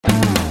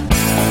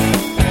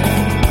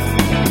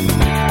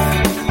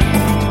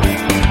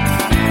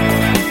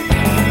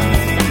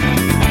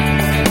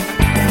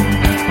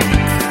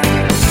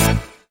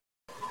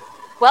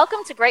Welcome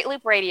to Great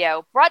Loop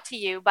Radio, brought to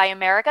you by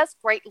America's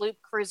Great Loop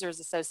Cruisers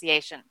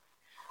Association.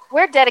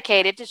 We're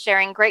dedicated to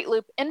sharing Great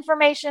Loop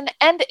information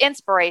and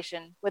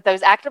inspiration with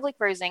those actively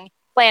cruising,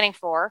 planning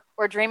for,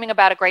 or dreaming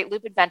about a Great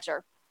Loop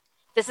adventure.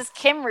 This is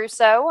Kim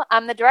Russo.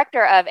 I'm the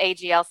director of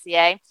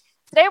AGLCA.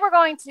 Today we're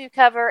going to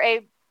cover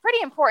a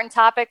pretty important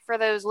topic for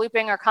those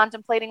looping or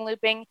contemplating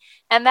looping,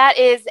 and that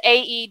is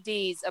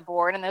AEDs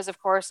aboard. And those, of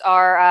course,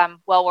 are,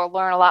 we'll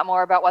learn a lot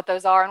more about what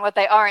those are and what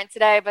they aren't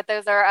today, but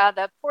those are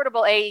the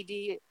portable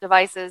AED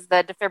devices,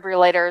 the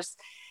defibrillators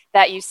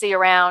that you see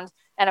around,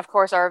 and of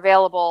course are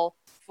available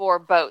for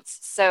boats.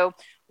 So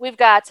we've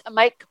got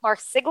Mike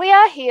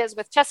Marsiglia. He is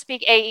with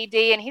Chesapeake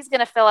AED, and he's going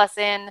to fill us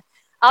in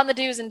on the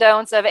do's and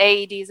don'ts of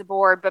AEDs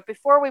aboard. But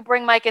before we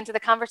bring Mike into the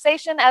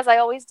conversation, as I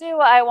always do,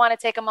 I want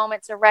to take a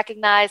moment to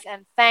recognize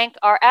and thank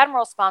our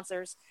Admiral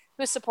sponsors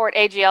who support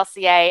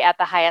AGLCA at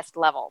the highest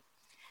level.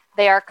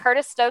 They are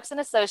Curtis Stokes and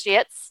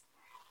Associates,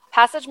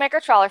 Passage Maker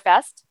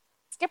Trawlerfest,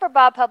 Skipper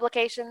Bob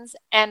Publications,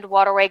 and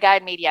Waterway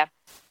Guide Media.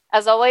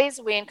 As always,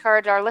 we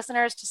encourage our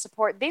listeners to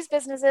support these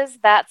businesses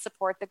that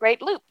support the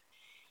Great Loop.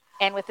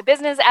 And with the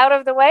business out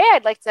of the way,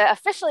 I'd like to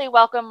officially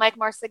welcome Mike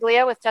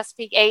Marsiglia with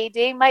Chesapeake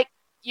AED. Mike,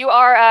 you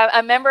are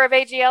a member of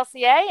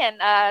AGLCA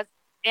and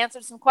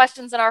answered some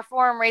questions in our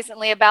forum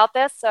recently about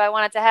this. So I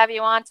wanted to have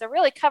you on to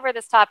really cover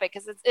this topic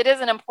because it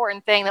is an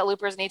important thing that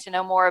loopers need to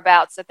know more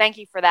about. So thank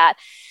you for that.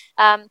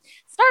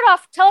 Start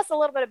off, tell us a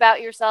little bit about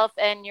yourself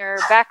and your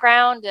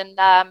background and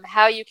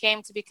how you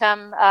came to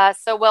become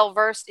so well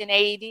versed in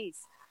AEDs.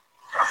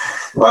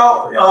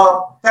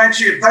 Well, thanks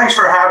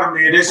for having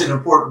me. It is an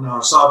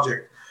important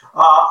subject.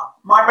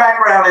 My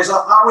background is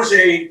I was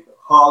a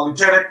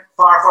lieutenant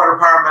firefighter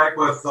paramedic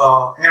with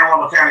Anne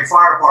Arundel County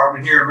Fire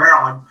Department here in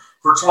Maryland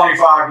for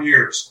 25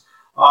 years.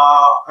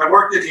 I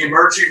worked in the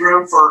emergency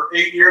room for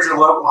 8 years in a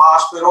local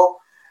hospital.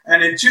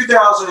 And in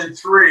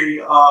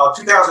 2001,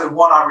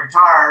 I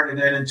retired. And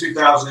then in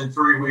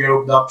 2003, we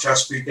opened up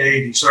Chesapeake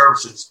AED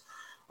Services.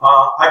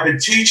 I've been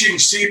teaching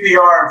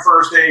CPR and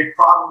first aid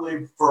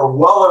probably for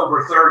well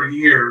over 30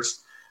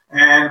 years.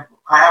 And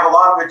I have a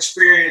lot of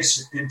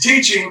experience in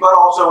teaching, but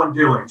also in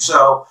doing.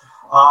 So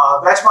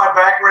that's my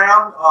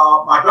background.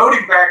 My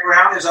boating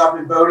background is I've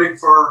been boating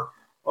for,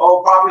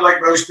 probably like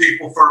most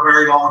people for a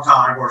very long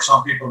time, or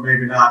some people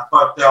maybe not.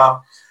 But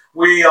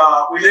we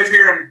live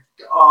here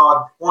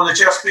on the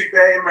Chesapeake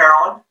Bay in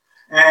Maryland,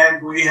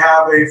 and we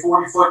have a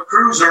 40-foot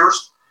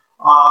cruisers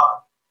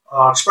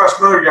express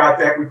motor yacht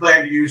that we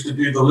plan to use to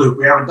do the loop.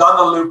 We haven't done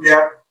the loop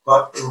yet,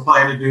 but we're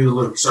planning to do the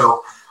loop.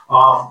 So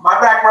my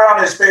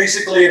background is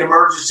basically in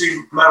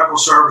emergency medical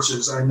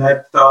services, and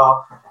that's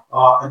how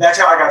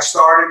I got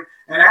started.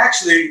 And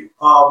actually,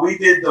 we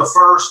did the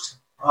first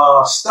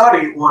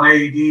study on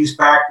AEDs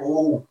back,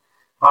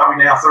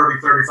 probably now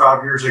 30,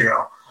 35 years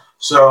ago.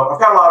 So I've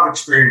got a lot of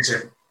experience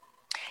in it.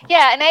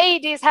 Yeah, and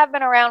AEDs have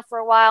been around for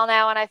a while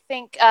now, and I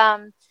think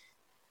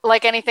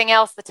like anything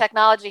else, the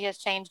technology has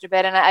changed a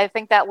bit, and I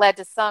think that led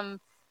to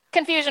some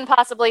confusion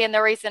possibly in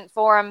the recent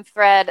forum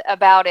thread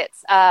about it,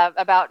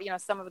 about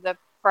some of the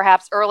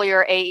perhaps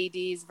earlier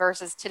AEDs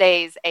versus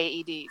today's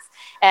AEDs.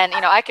 And,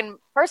 I can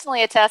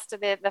personally attest to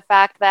the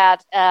fact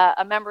that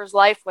a member's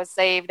life was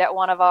saved at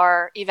one of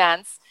our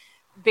events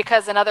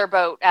because another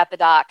boat at the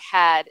dock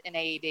had an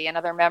AED.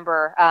 Another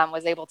member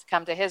was able to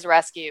come to his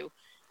rescue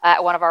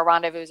at one of our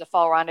rendezvous, a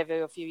fall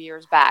rendezvous a few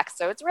years back.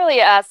 So it's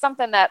really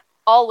something that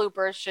all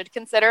loopers should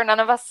consider. None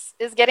of us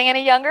is getting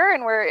any younger,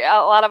 and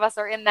a lot of us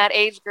are in that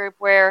age group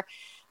where,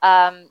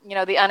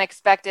 the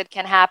unexpected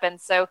can happen.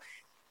 So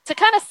to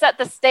kind of set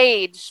the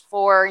stage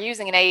for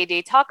using an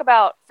AED, talk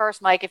about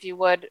first, Mike, if you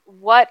would,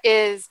 what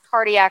is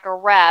cardiac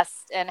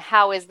arrest and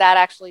how is that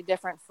actually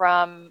different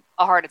from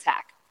a heart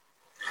attack?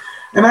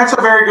 And that's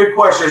a very good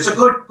question. It's a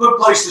good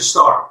place to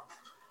start.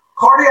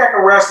 Cardiac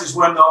arrest is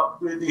when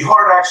the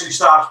heart actually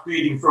stops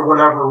beating for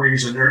whatever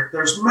reason.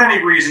 There's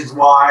many reasons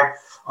why.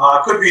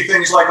 It could be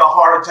things like a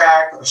heart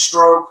attack, a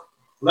stroke,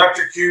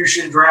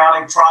 electrocution,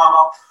 drowning,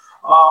 trauma.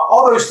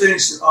 All those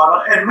things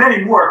and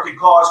many more can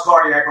cause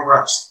cardiac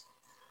arrest.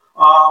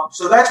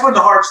 So that's when the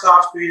heart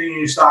stops beating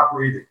and you stop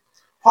breathing.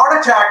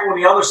 Heart attack,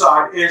 on the other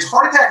side,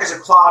 heart attack is a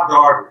clogged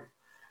artery.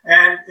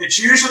 And it's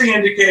usually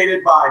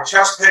indicated by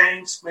chest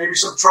pains, maybe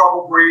some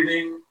trouble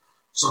breathing,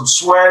 some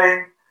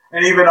sweating,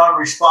 and even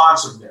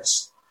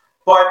unresponsiveness.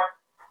 But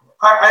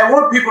I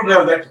want people to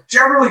know that,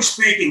 generally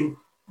speaking,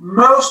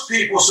 most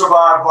people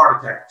survive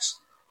heart attacks.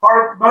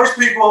 Most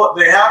people,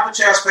 they have the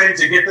chest pains,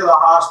 they get to the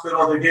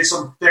hospital, they get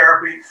some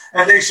therapy,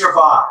 and they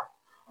survive.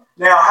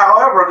 Now,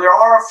 however, there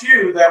are a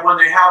few that when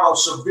they have a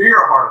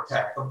severe heart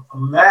attack, a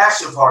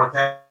massive heart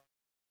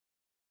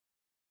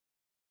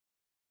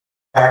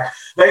attack,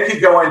 they can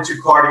go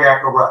into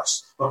cardiac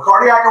arrest. But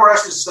cardiac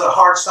arrest is the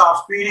heart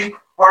stops beating.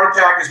 Heart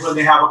attack is when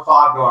they have a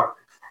clogged artery.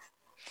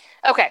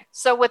 Okay,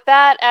 so with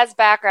that as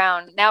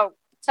background, now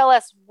tell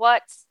us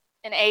what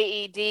an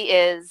AED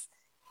is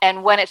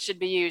and when it should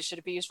be used. Should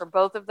it be used for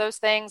both of those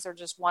things or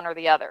just one or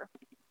the other?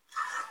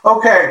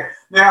 Okay,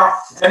 now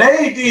an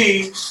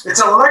AED, it's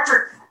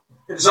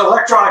an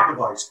electronic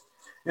device.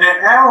 and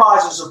it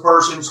analyzes a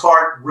person's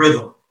heart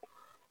rhythm.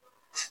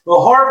 The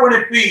heart, when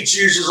it beats,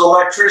 uses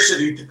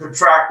electricity to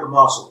contract the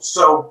muscles.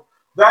 So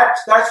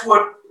that's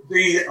what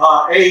the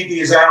AED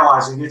is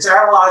analyzing. It's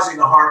analyzing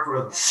the heart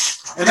rhythm.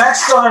 And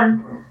that's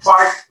done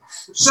by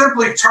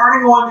simply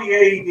turning on the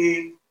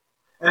AED,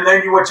 and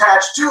then you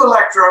attach two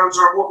electrodes,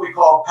 or what we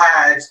call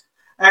pads.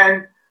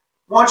 And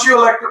once you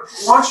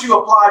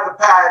apply the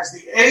pads,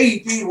 the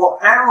AED will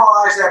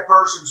analyze that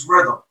person's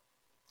rhythm.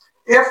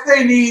 If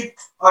they need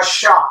a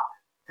shock,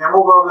 and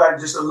we'll go over that in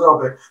just a little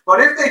bit, but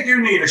if they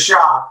do need a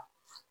shock,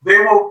 the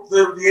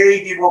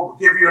AED will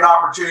give you an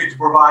opportunity to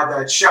provide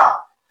that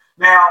shock.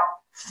 Now,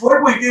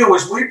 what we do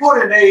is we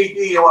put an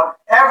AED on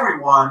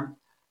everyone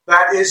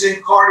that is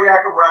in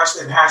cardiac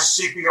arrest and has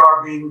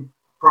CPR being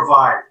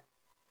provided.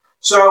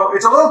 So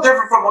it's a little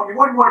different from what you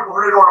wouldn't want to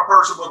put it on a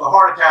person with a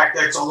heart attack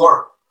that's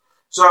alert.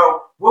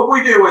 So what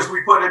we do is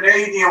we put an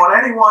AED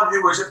on anyone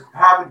who is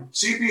having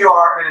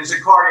CPR and is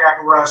in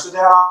cardiac arrest, and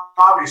that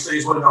obviously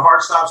is when the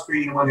heart stops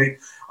beating, when they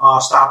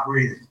stop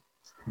breathing.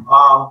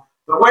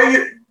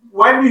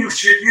 When you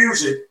should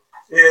use it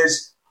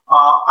is,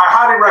 I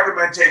highly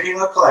recommend taking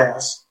a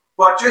class,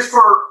 but just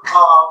for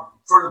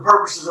the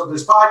purposes of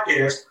this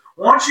podcast,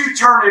 once you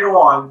turn it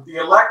on,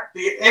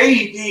 the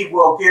AED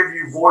will give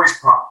you voice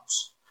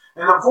prompts.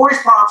 And the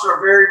voice prompts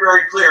are very,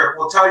 very clear. It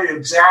will tell you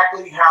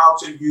exactly how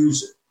to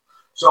use it.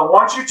 So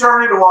once you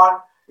turn it on,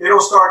 it'll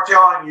start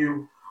telling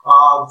you,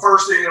 the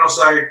first thing it'll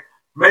say,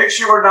 make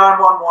sure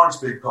 911's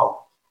been called.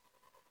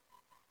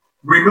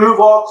 Remove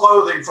all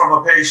clothing from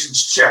a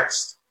patient's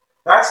chest.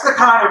 That's the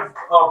kind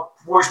of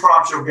voice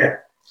prompts you'll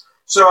get.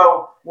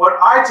 So what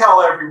I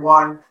tell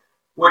everyone,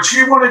 what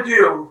you want to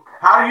do,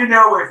 how do you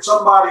know if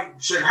somebody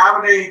should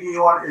have an AED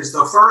on, is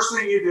the first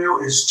thing you do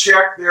is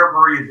check their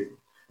breathing.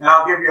 And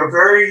I'll give you a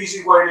very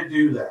easy way to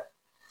do that.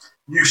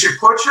 You should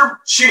put your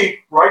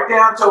cheek right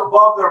down to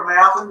above their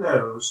mouth and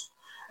nose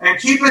and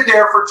keep it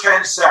there for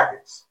 10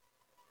 seconds.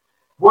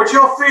 What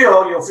you'll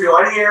feel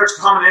any air is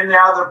coming in and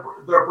out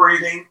of their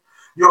breathing.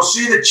 You'll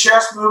see the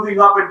chest moving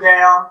up and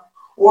down,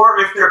 or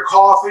if they're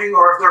coughing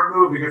or if they're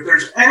moving. If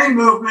there's any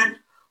movement,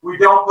 we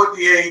don't put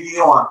the AED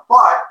on.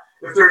 But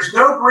if there's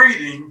no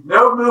breathing,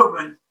 no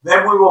movement,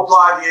 then we will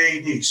apply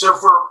the AED. So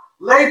for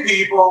lay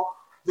people,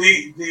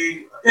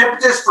 the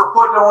impetus for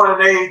putting on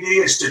an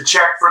AED is to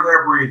check for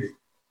their breathing.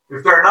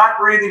 If they're not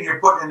breathing,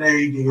 you're putting an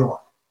AED on.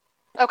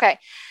 Okay.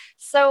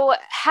 So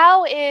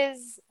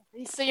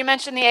so you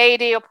mentioned the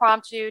AED will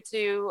prompt you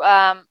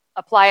to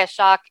apply a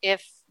shock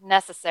if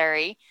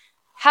necessary.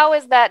 How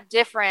is that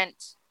different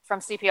from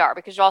CPR?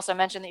 Because you also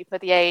mentioned that you put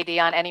the AED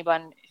on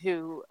anyone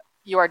who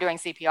you are doing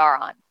CPR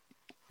on.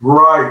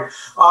 Right.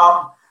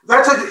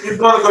 That's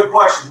another good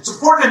question. It's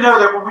important to know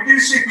that when we do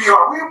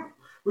CPR,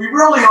 we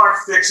really aren't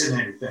fixing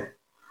anything.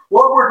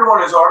 What we're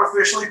doing is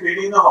artificially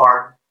beating the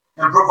heart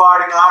and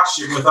providing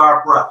oxygen with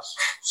our breaths.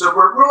 So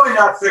we're really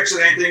not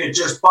fixing anything. It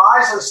just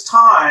buys us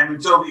time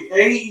until the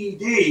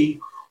AED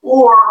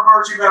or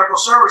emergency medical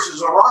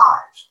services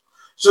arrives.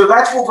 So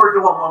that's what we're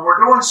doing. When we're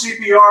doing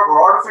CPR,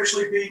 we're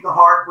artificially beating the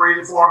heart,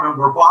 breathing for them, and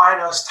we're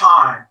buying us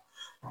time.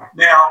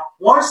 Now,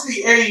 once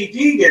the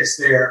AED gets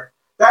there,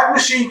 that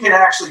machine can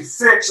actually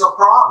fix a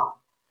problem.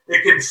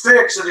 It can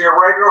fix an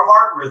irregular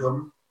heart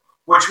rhythm,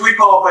 which we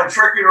call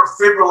ventricular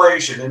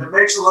fibrillation. And it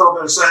makes a little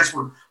bit of sense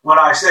when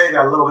I say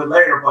that a little bit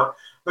later. But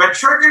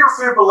ventricular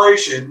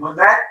fibrillation, when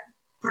that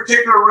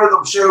particular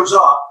rhythm shows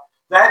up,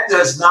 that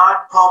does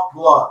not pump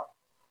blood.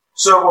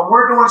 So when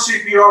we're doing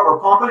CPR, we're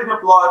pumping the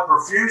blood,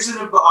 perfusing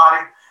the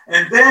body,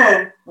 and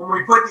then when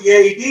we put the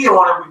AED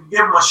on it, we can give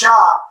them a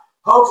shot.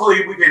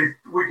 Hopefully we can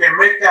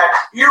make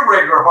that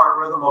irregular heart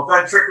rhythm of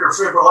ventricular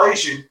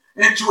fibrillation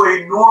into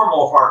a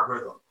normal heart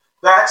rhythm.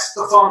 That's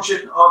the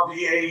function of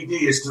the AED,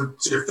 is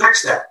to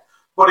fix that.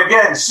 But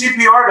again,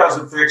 CPR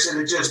doesn't fix it,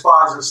 it just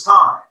buys us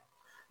time.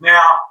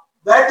 Now,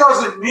 that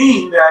doesn't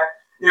mean that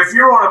if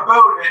you're on a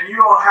boat and you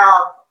don't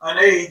have an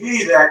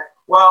AED that,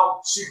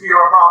 well,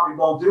 CPR probably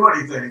won't do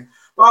anything.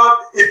 But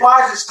it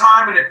buys us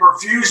time and it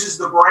perfuses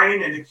the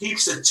brain and it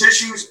keeps the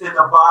tissues in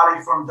the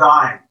body from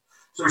dying.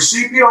 So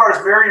CPR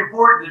is very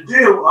important to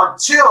do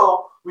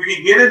until we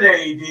can get an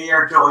AED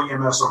or until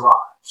EMS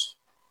arrives.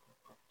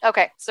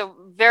 Okay, so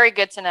very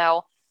good to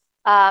know.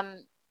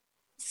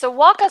 So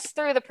walk us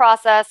through the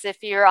process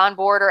if you're on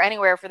board or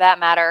anywhere for that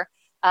matter,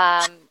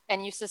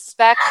 and you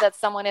suspect that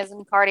someone is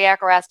in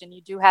cardiac arrest and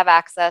you do have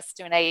access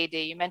to an AED.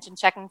 You mentioned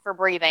checking for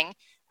breathing.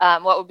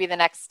 What would be the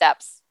next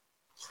steps?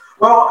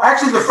 Well,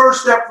 actually, the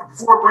first step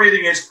before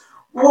breathing is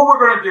what we're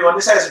going to do, and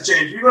this hasn't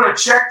changed. You're going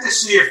to check to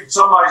see if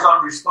somebody's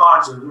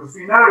unresponsive. If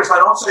you notice, I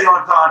don't say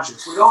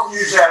unconscious. We don't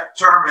use that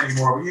term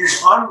anymore. We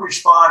use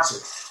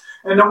unresponsive.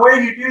 And the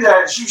way you do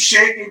that is you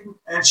shake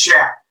and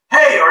shout.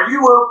 Hey, are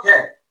you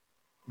okay?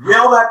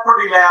 Yell that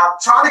pretty loud.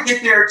 Try to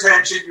get their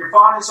attention. You're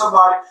finding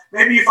somebody.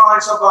 Maybe you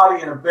find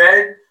somebody in a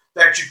bed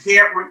that you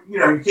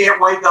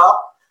can't wake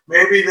up.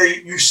 Maybe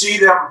you see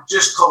them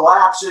just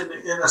collapse in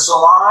the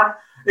salon.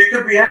 It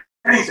could be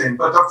anything.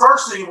 But the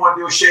first thing you want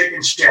to do is shake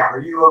and shout. Are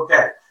you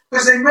okay?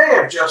 Because they may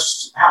have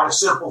just had a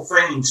simple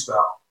fainting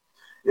spell.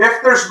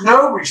 If there's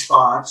no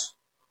response,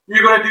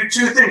 you're going to do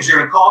two things. You're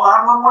going to call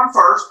 911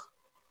 first,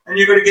 and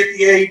you're going to get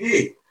the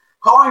AED.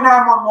 Calling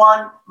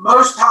 911,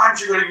 most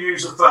times you're going to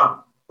use a phone,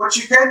 but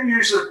you can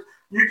use your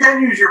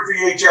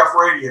VHF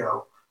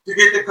radio to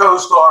get the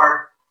Coast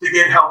Guard to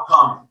get help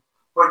coming.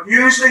 But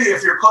usually,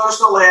 if you're close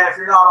to land, if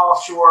you're not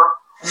offshore,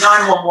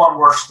 911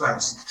 works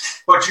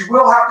best. But you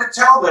will have to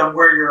tell them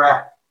where you're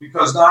at,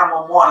 because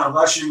 911,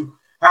 unless you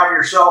have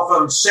your cell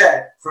phone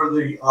set for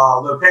the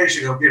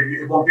location, it won't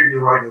give you the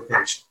right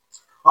location.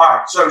 All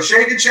right, so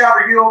shake and shout,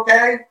 are you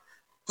okay?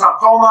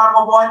 Call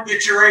 911,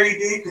 get your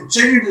AED,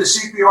 continue the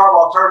CPR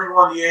while turning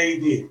on the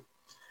AED.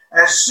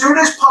 As soon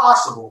as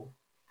possible,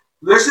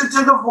 listen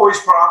to the voice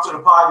prompts and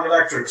apply the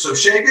electrodes. So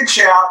shake and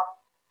shout,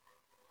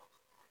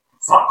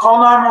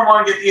 call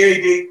 911, get the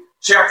AED,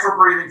 check for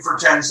breathing for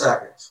 10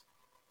 seconds.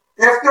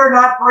 If they're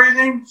not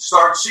breathing,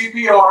 start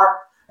CPR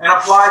and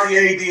apply the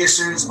AED as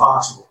soon as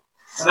possible.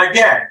 And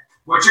again,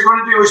 what you're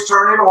going to do is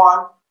turn it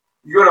on.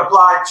 You're going to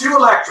apply 2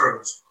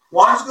 electrodes.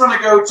 One's going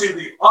to go to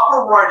the upper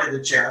right of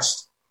the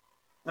chest,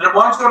 and then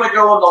one's going to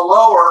go on the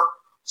lower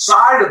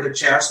side of the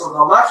chest, on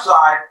the left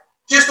side,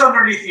 just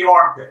underneath the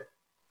armpit.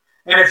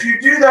 And if you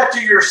do that to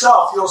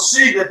yourself, you'll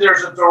see that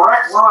there's a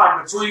direct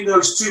line between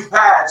those 2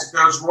 pads that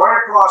goes right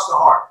across the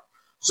heart.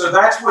 So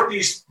that's what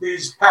these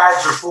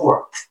pads are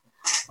for.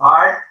 All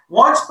right?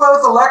 Once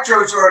both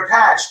electrodes are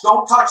attached,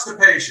 don't touch the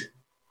patient.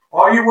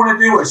 All you want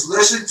to do is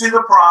listen to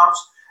the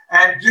prompts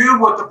and do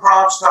what the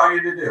prompts tell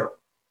you to do.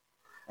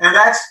 And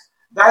that's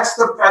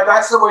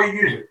the way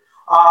you use it.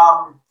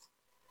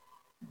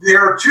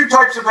 There are 2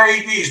 types of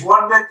AEDs,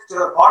 one that's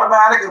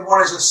automatic and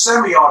one is a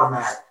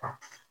semi-automatic.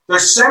 The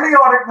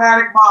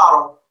semi-automatic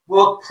model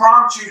will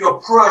prompt you to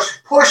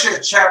push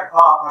a shock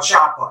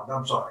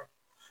button.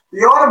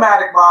 The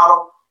automatic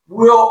model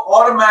will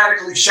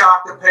automatically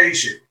shock the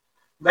patient.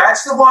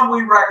 That's the one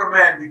we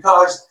recommend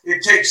because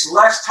it takes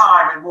less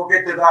time, and we'll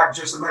get to that in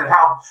just a minute,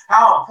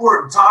 how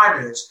important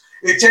time is.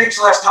 It takes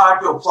less time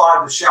to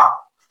apply the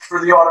shock for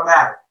the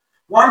automatic.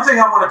 One thing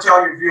I want to tell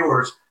your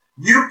viewers,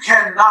 you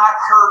cannot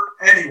hurt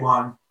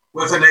anyone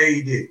with an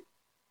AED.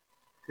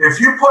 If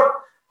you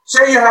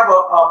say you have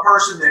a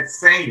person that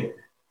fainted,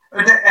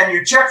 and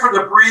you check for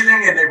the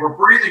breathing, and they were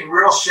breathing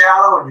real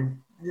shallow, and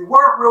you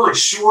weren't really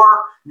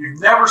sure, you've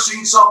never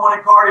seen someone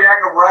in cardiac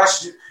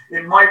arrest,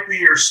 it might be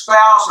your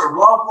spouse or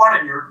loved one,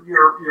 and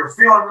you're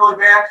feeling really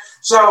bad.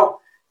 So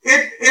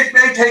it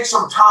may take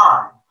some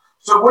time.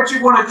 So what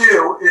you want to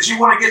do is you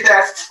want to get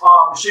that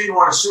machine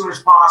on as soon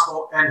as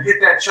possible and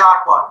hit that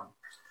shock button.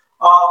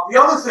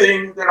 The other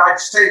thing that I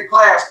say in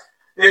class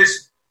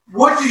is,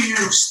 what do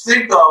you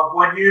think of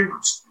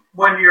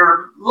when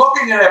you're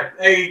looking at an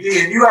AED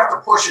and you have to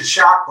push a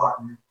shock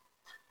button?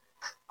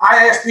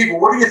 I ask people,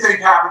 what do you think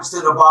happens to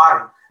the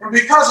body? And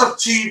because of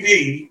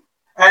TV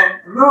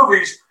and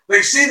movies,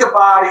 they see the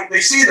body,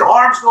 they see the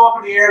arms go up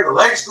in the air, the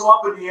legs go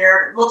up in the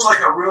air, and it looks like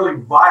a really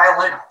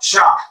violent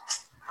shock.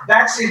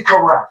 That's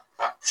incorrect.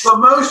 The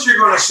most you're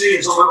going to see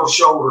is a little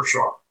shoulder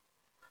shrug.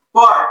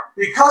 But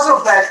because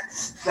of that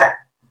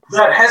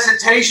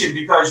hesitation,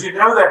 because you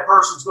know that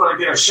person's going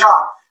to get a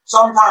shock,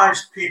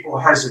 sometimes people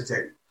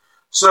hesitate.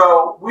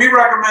 So we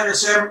recommend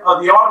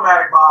the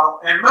automatic model,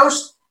 and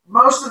most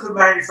of the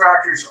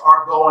manufacturers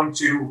are going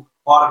to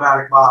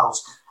automatic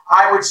models.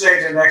 I would say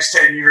in the next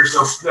 10 years,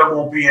 there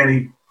won't be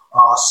any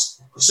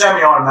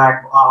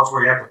semi-automatic models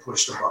where you have to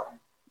push the button.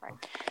 Right.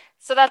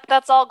 So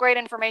that's all great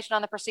information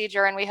on the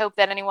procedure, and we hope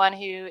that anyone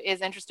who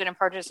is interested in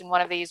purchasing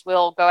one of these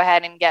will go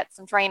ahead and get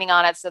some training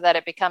on it so that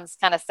it becomes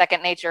kind of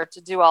second nature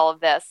to do all of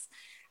this.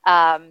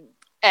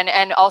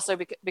 And also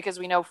because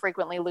we know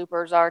frequently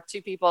loopers are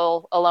 2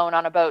 people alone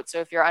on a boat. So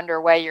if you're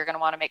underway, you're going to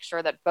want to make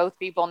sure that both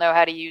people know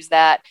how to use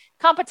that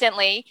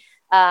competently,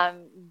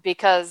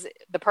 because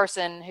the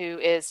person who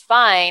is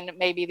fine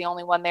may be the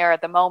only one there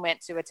at the moment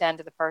to attend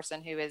to the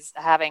person who is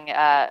having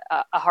a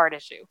heart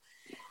issue.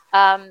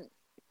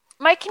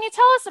 Mike, can you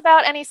tell us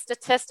about any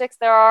statistics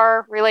there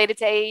are related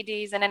to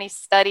AEDs and any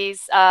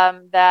studies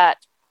that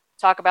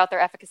talk about their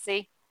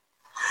efficacy?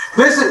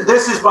 This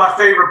is my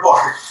favorite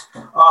part.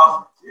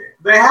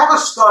 They have a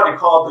study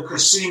called the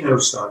casino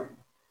study.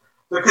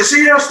 The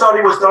casino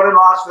study was done in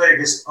Las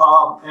Vegas,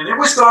 and it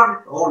was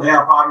done,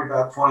 now probably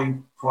about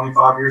 20,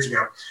 25 years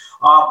ago.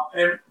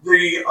 And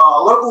the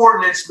local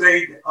ordinance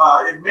made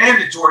it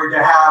mandatory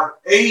to have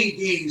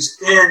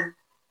AEDs in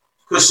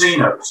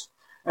casinos.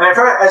 And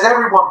as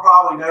everyone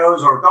probably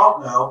knows or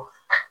don't know,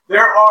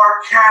 there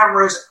are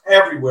cameras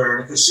everywhere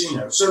in a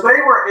casino. So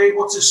they were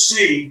able to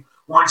see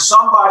when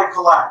somebody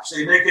collapsed,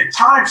 and they could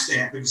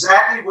timestamp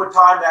exactly what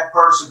time that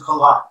person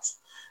collapsed.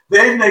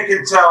 Then they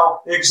can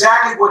tell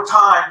exactly what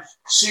time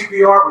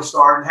CPR was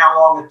started and how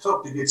long it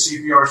took to get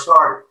CPR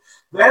started.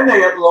 Then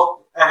they had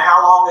looked at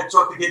how long it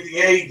took to get the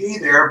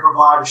AED there and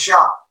provide a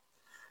shot.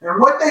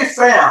 And what they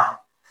found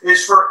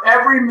is for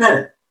every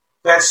minute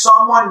that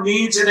someone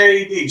needs an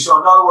AED, so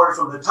in other words,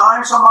 from the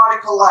time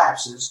somebody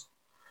collapses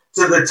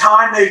to the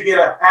time they get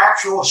an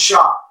actual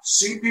shot,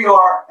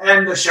 CPR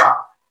and the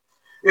shot,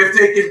 if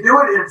they can do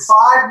it in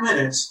 5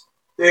 minutes,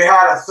 they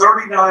had a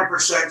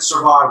 39%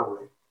 survival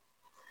rate.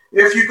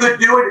 If you could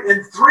do it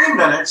in 3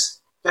 minutes,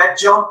 that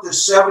jumped to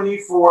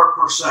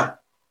 74%.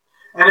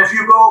 And if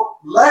you go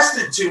less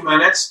than 2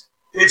 minutes,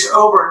 it's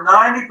over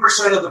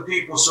 90% of the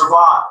people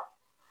survive.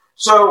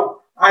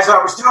 So, as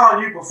I was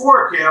telling you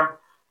before, Kim,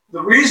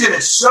 the reason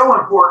it's so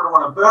important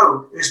on a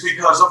boat is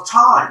because of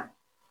time.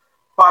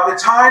 By the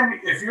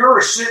time, if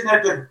you're sitting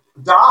at the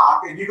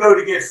dock and you go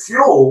to get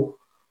fuel,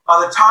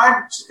 by the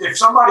time, if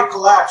somebody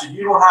collapses and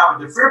you don't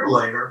have a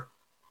defibrillator,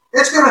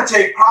 it's going to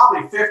take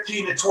probably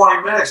 15 to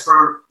 20 minutes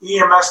for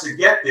EMS to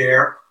get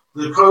there,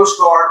 the Coast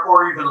Guard,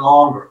 or even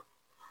longer.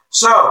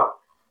 So,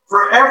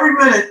 for every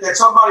minute that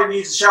somebody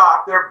needs a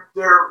shock,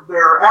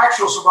 their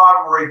actual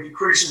survival rate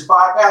decreases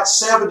by about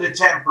 7 to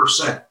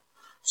 10%.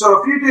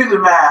 So if you do the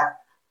math,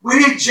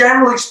 we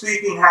generally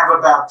speaking have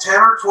about 10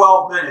 or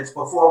 12 minutes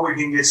before we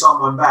can get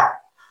someone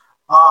back.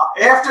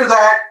 After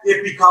that,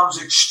 it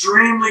becomes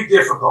extremely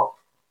difficult.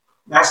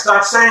 That's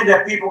not saying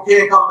that people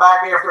can't come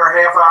back after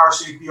a half-hour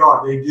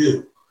CPR. They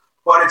do.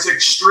 But it's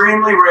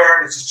extremely rare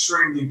and it's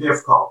extremely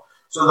difficult.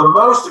 So the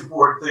most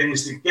important thing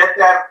is to get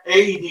that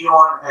AED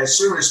on as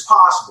soon as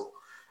possible.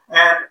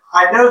 And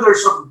I know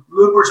there's some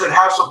loopers that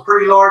have some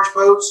pretty large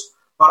boats,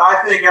 but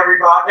I think every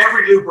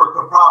looper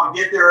could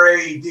probably get their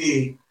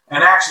AED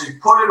and actually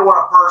put it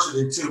on a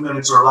person in 2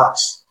 minutes or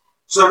less.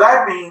 So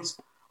that means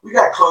we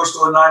got close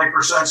to a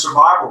 90%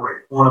 survival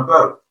rate on a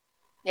boat.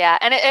 Yeah,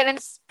 and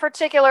it's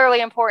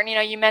particularly important. You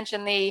know, you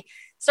mentioned the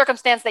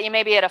circumstance that you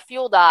may be at a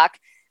fuel dock.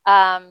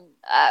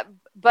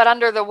 But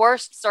under the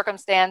worst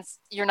circumstance,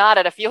 you're not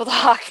at a fuel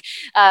dock.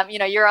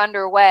 You're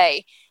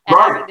underway and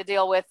right. having to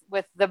deal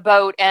with the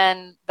boat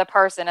and the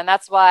person. And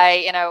that's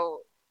why,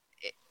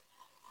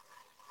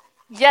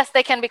 yes,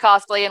 they can be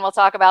costly, and we'll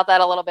talk about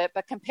that a little bit.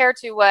 But compared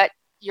to what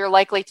you're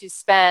likely to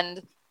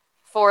spend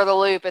for the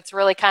loop, it's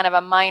really kind of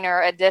a minor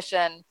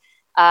addition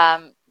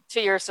to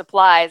your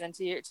supplies and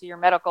to your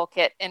medical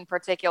kit in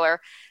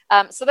particular.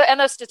 And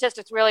those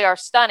statistics really are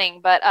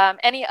stunning, but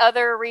any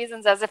other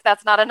reasons, as if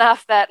that's not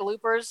enough, that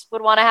loopers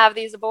would want to have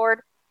these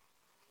aboard?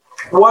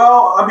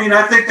 Well, I mean,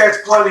 I think that's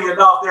plenty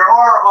enough. There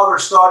are other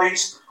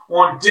studies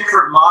on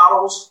different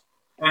models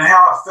and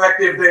how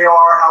effective they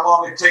are, how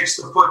long it takes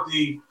to put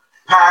the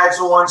pads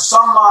on.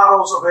 Some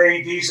models of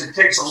AEDs, it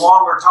takes a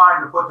longer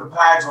time to put the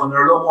pads on.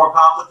 They're a little more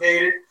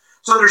complicated.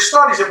 So there's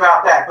studies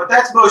about that, but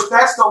that's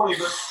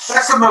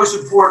the most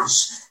important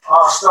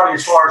study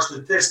as far as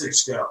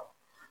statistics go.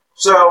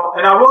 So,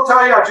 and I will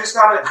tell you, I just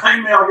got an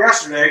email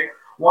yesterday.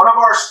 One of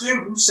our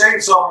students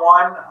saved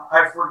someone.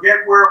 I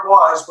forget where it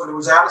was, but it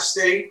was out of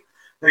state.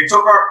 They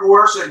took our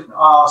course, and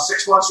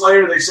 6 months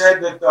later, they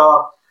said that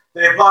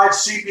they applied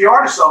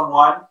CPR to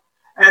someone,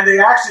 and they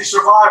actually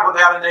survived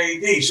without an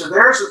AED. So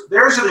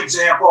there's an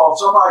example of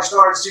somebody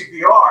started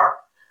CPR,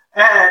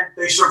 and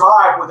they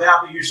survived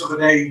without the use of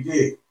an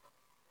AED.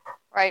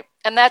 Right.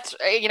 And that's,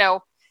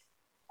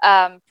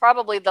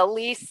 probably the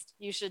least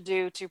you should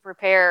do to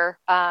prepare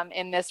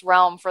in this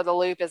realm for the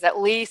loop is at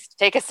least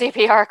take a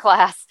CPR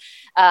class,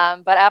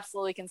 but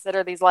absolutely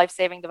consider these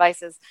life-saving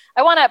devices.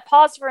 I want to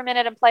pause for a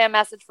minute and play a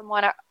message from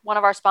one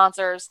of our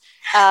sponsors.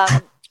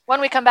 When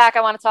we come back,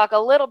 I want to talk a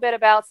little bit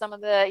about some of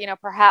the,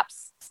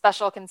 perhaps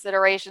special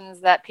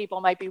considerations that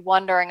people might be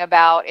wondering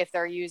about if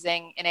they're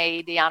using an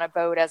AED on a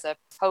boat as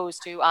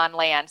opposed to on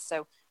land.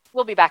 So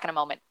we'll be back in a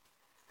moment.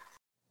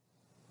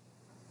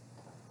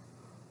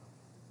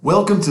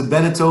 Welcome to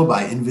Beneteau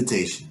by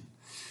Invitation.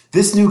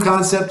 This new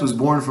concept was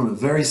born from a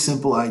very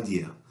simple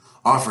idea.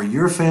 Offer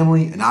your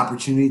family an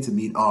opportunity to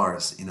meet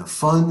ours in a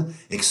fun,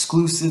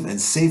 exclusive, and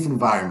safe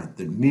environment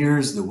that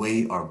mirrors the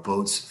way our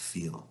boats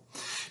feel.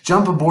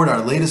 Jump aboard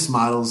our latest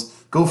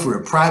models, go for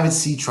a private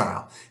sea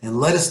trial, and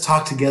let us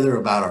talk together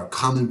about our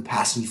common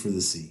passion for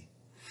the sea.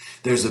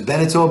 There's a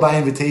Beneteau by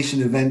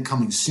Invitation event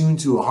coming soon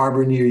to a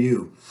harbor near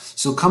you,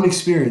 so come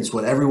experience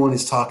what everyone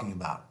is talking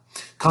about.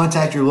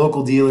 Contact your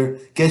local dealer,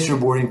 get your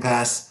boarding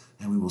pass,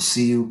 and we will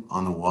see you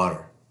on the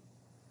water.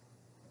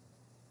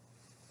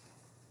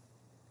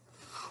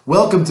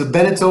 Welcome to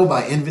Beneteau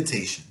by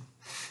Invitation.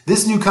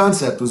 This new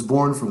concept was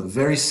born from a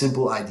very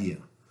simple idea.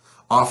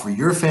 Offer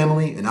your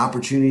family an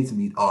opportunity to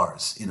meet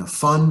ours in a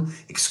fun,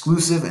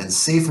 exclusive, and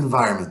safe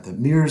environment that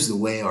mirrors the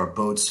way our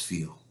boats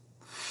feel.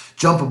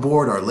 Jump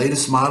aboard our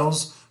latest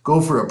models, go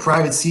for a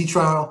private sea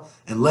trial,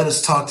 and let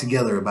us talk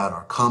together about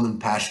our common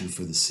passion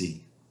for the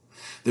sea.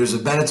 There's a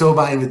Beneteau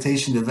by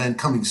Invitation event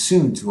coming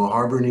soon to a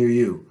harbor near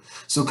you,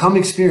 so come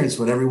experience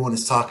what everyone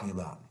is talking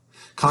about.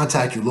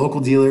 Contact your local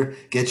dealer,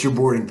 get your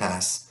boarding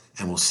pass,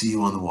 and we'll see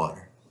you on the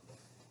water.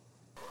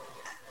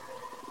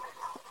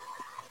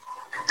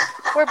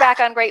 We're back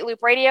on Great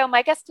Loop Radio.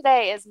 My guest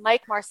today is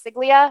Mike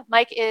Marsiglia.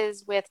 Mike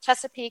is with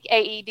Chesapeake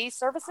AED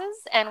Services,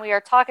 and we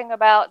are talking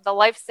about the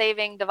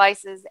life-saving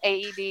devices,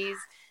 AEDs,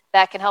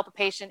 that can help a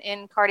patient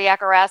in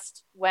cardiac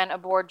arrest when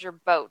aboard your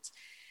boat.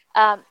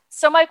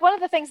 So, Mike, one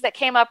of the things that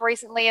came up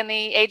recently in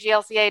the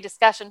AGLCA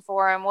discussion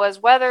forum was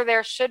whether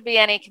there should be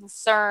any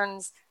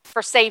concerns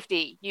for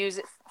safety,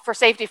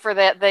 for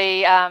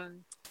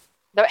the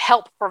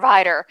help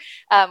provider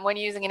when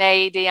using an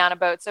AED on a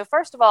boat. So,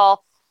 first of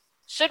all,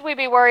 should we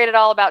be worried at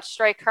all about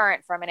stray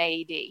current from an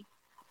AED?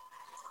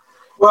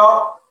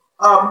 Well,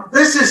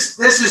 this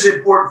is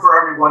important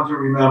for everyone to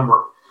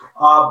remember.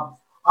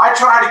 I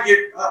try to get,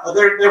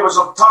 there was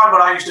a time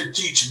when I used to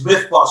teach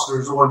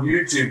Mythbusters on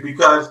YouTube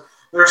because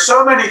there are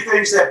so many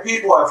things that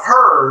people have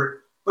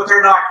heard, but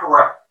they're not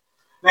correct.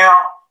 Now,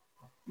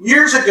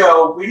 years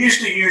ago, we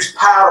used to use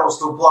paddles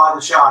to apply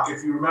the shock.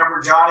 If you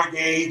remember Johnny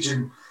Gage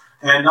and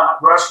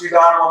Rescue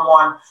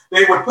 911,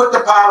 they would put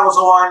the paddles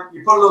on,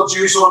 you put a little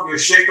juice on them, you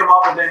shake them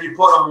up, and then you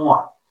put them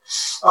on.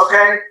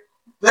 Okay?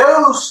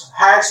 Those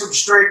had some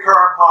straight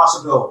current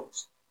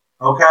possibilities.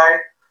 Okay?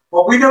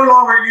 But we no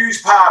longer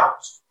use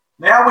paddles.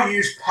 Now we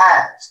use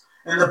pads.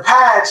 And the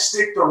pads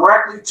stick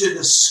directly to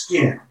the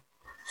skin.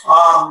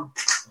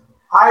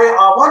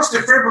 I once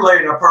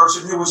defibrillated a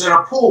person who was in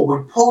a pool.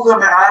 We pulled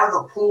them out of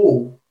the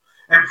pool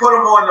and put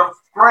them on the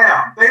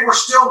ground. They were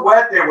still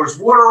wet. There was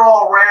water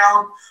all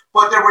around,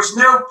 but there was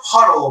no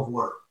puddle of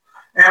water.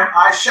 And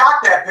I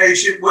shocked that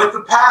patient with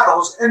the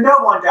paddles, and no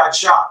one got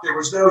shocked. There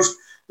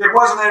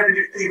wasn't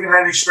even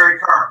any straight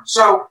current.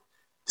 So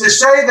to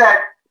say that,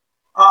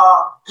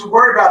 to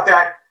worry about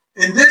that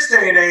in this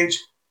day and age,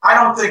 I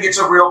don't think it's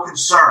a real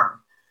concern.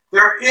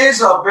 There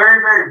is a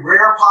very, very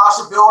rare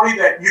possibility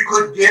that you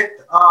could get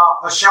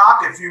a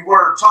shock if you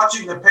were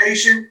touching the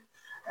patient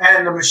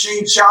and the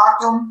machine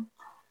shocked them.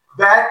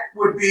 That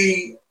would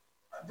be,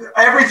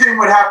 everything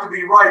would have to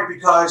be right,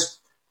 because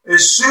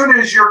as soon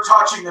as you're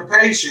touching the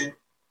patient,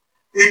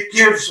 it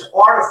gives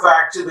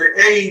artifact to the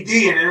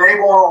AED and they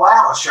won't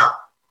allow a shock.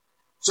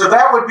 So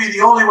that would be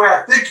the only way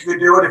I think you could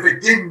do it if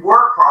it didn't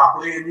work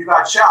properly and you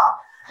got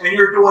shocked and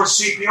you're doing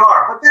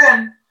CPR. But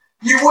then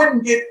you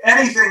wouldn't get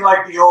anything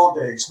like the old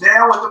days.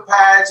 Now with the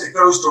pads, it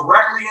goes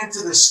directly into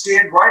the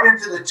skin, right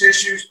into the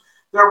tissues.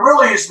 There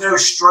really is no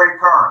stray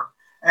current.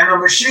 And the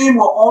machine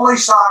will only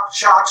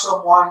shock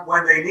someone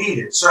when they need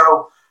it.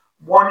 So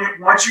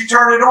once you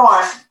turn it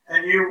on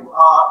and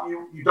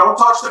you don't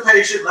touch the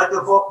patient, let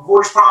the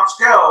voice prompts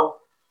go,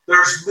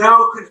 there's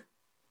no,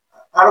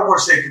 I don't want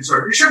to say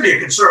concern. It shouldn't be a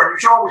concern. You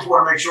should always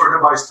want to make sure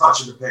nobody's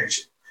touching the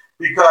patient.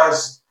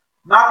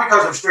 Not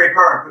because of stray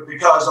current, but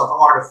because of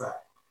artifact.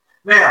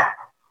 Now,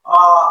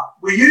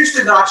 we used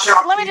to not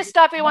shock. Let me just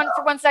stop you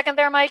for 1 second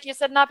there, Mike. You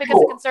said not because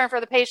of concern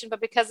for the patient,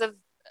 but because of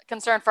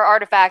concern for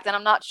artifact. And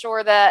I'm not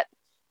sure that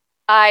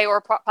I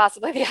or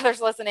possibly the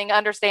others listening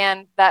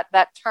understand that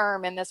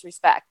term in this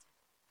respect.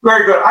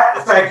 Very good.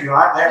 Thank you.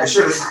 I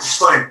should have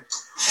explained.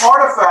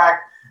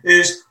 Artifact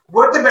is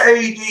what the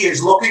AED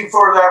is looking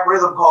for, that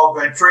rhythm called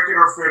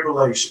ventricular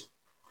fibrillation.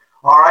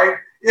 All right?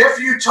 If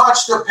you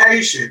touch the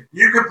patient,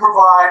 you can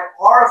provide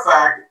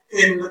artifact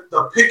in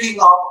the picking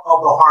up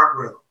of the heart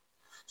rhythm.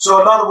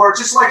 So in other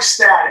words, it's like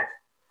static,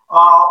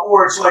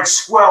 or it's like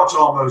squelch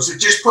almost. It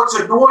just puts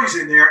a noise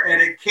in there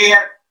and it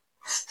can't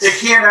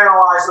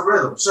analyze the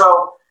rhythm.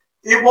 So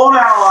it won't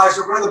analyze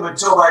the rhythm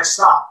until that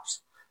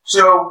stops.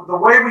 So the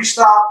way we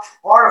stop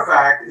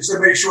artifact is to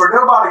make sure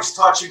nobody's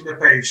touching the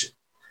patient.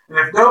 And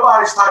if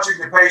nobody's touching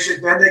the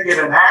patient, then they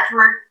get an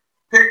accurate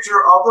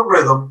picture of the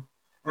rhythm.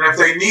 And if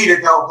they need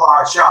it, they'll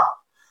apply a shock.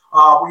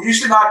 We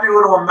used to not do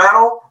it on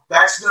metal.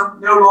 That's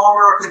no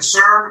longer a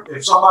concern.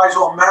 If somebody's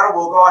on metal,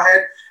 we'll go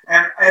ahead.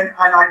 And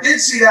I did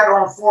see that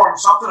on forum,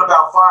 something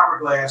about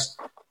fiberglass.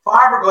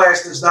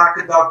 Fiberglass does not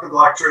conduct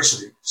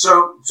electricity.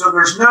 So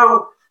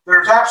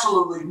there's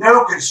absolutely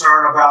no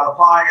concern about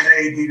applying an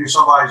AED to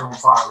somebody's on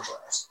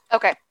fiberglass.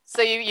 Okay.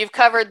 So you've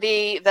covered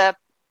the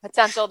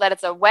potential that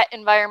it's a wet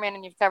environment,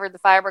 and you've covered the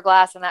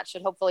fiberglass, and that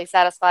should hopefully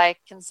satisfy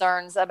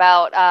concerns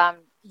about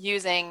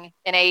using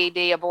an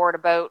AED aboard a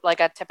boat,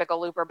 like a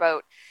typical looper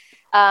boat.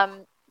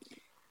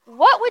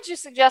 What would you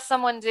suggest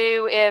someone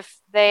do if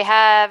they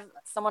have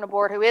someone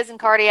aboard who is in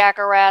cardiac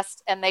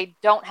arrest and they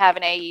don't have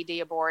an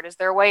AED aboard? Is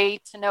there a way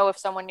to know if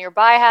someone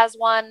nearby has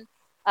one?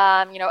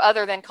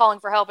 Other than calling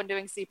for help and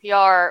doing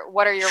CPR,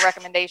 what are your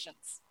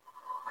recommendations?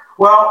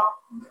 Well,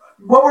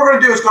 what we're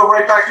going to do is go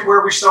right back to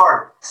where we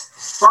started.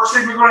 First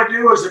thing we're going to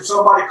do is if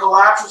somebody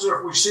collapses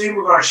or if we see them,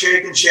 we're going to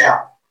shake and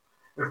shout.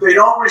 If they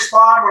don't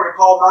respond, we're going to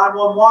call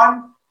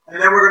 911,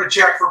 and then we're going to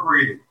check for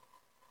breathing.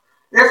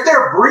 If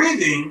they're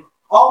breathing,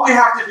 all we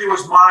have to do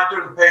is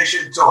monitor the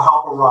patient until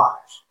help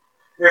arrives.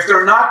 If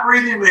they're not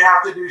breathing, we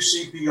have to do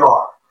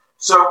CPR.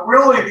 So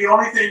really, the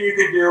only thing you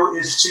can do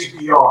is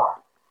CPR.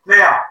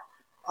 Now,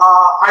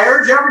 I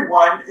urge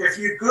everyone, if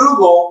you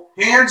Google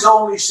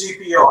hands-only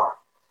CPR,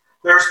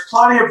 there's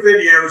plenty of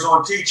videos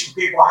on teaching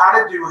people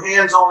how to do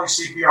hands-only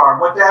CPR.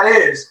 And what that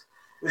is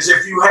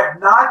if you have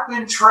not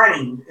been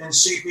trained in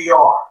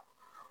CPR,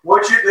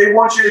 what they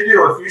want you to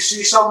do, if you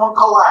see someone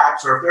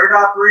collapse or if they're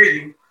not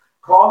breathing,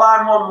 call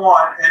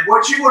 911. And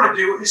what you want to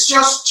do is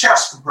just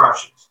chest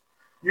compressions.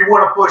 You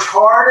want to push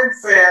hard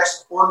and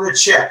fast on the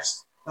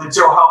chest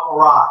until help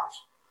arrives.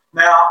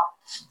 Now,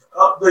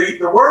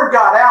 the word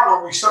got out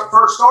when we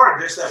first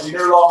started this that we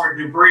no longer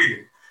do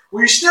breathing.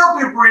 We still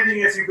do breathing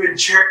if you've been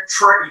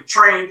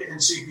trained in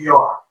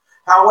CPR.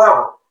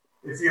 However,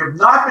 if you have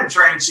not been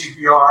trained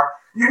CPR,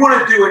 you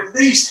want to do at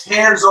least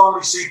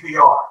hands-only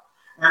CPR.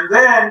 And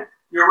then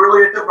you're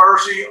really at the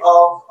mercy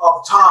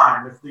of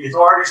time. If the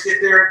authorities get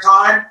there in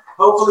time,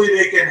 hopefully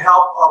they can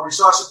help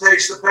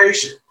resuscitate the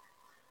patient.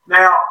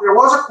 Now, there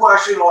was a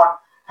question on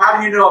how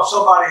do you know if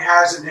somebody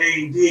has an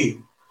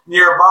AED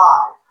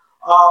nearby?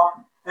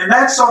 And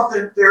that's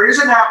something, there is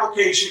an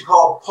application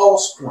called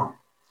Pulse Point.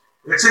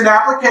 It's an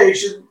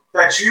application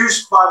that's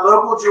used by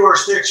local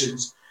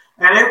jurisdictions,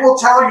 and it will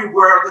tell you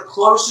where the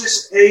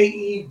closest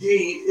AED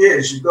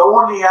is. You go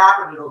on the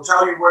app and it'll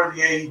tell you where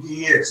the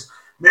AED is.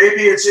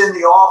 Maybe it's in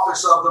the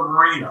office of the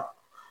marina.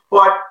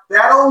 But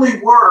that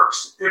only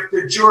works if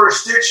the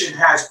jurisdiction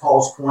has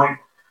Pulse Point,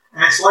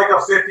 and it's like a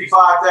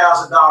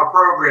 $55,000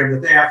 program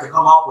that they have to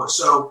come up with.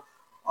 So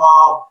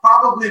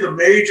probably the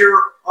major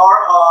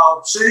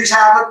cities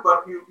have it,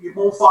 but you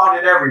won't find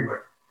it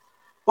everywhere.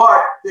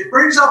 But it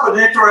brings up an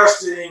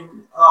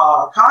interesting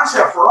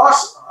concept for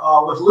us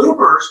with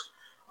loopers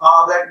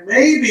that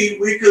maybe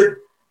we could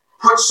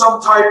put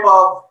some type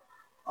of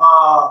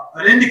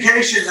an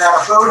indication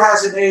that a boat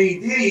has an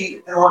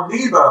AED on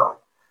Nebo,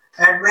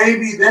 and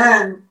maybe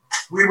then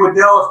we would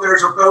know if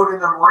there's a boat in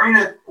the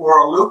marina or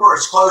a looper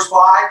is close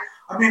by.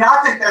 I mean,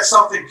 I think that's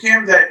something,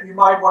 Kim, that you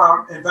might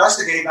want to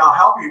investigate, and I'll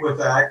help you with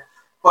that.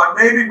 But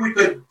maybe we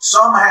could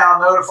somehow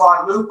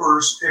notify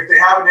loopers if they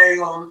have an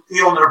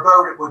eel on their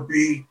boat.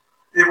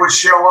 It would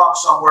show up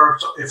somewhere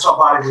if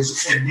somebody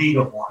was in need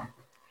of one.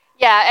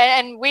 Yeah,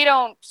 and we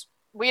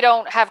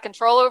don't have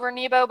control over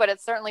Nebo, but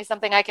it's certainly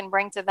something I can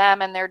bring to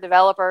them and their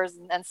developers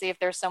and see if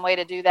there's some way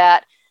to do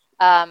that.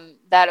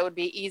 That it would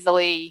be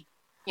easily,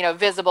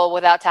 visible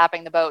without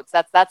tapping the boats.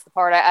 That's the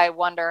part I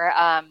wonder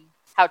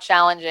how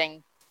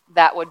challenging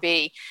that would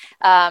be.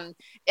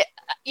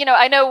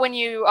 I know when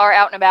you are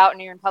out and about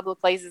and you're in public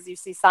places, you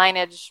see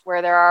signage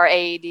where there are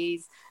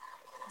AEDs.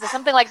 Does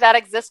something like that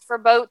exist for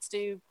boats?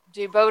 Do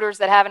boaters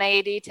that have an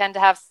AED tend to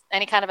have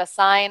any kind of a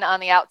sign on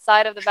the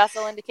outside of the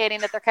vessel indicating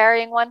that they're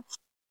carrying one?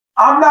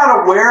 I'm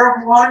not aware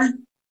of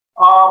one.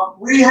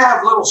 We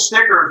have little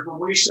stickers when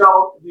we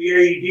sell the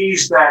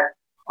AEDs that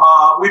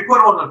we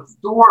put on the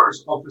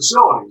doors of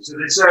facilities,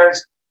 and it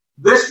says,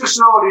 this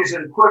facility is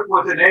equipped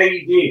with an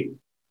AED.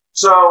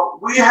 So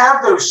we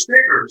have those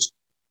stickers,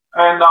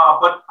 and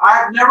but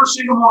I've never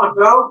seen them on a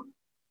boat.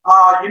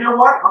 You know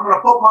what? I'm going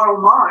to put one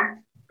on mine.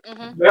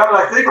 Mm-hmm. Now that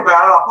I think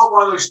about it, I'll put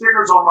one of those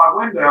stickers on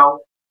my window.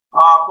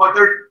 But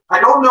I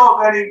don't know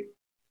of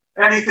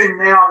anything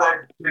now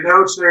that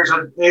denotes there's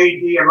an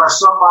AED unless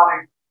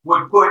somebody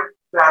would put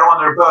that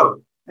on their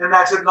boat. And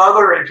that's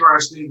another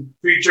interesting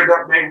feature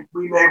that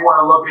we may want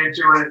to look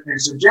into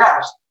and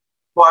suggest.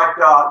 But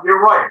you're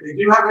right. They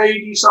do have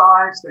AED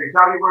signs. They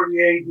tell you where the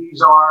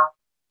AEDs are.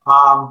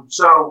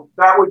 So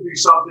that would be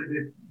something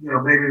that,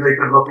 maybe they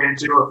could look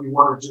into if you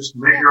want to just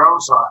make your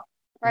own sign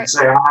and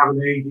say, I have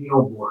an AED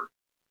on board.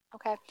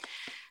 Okay.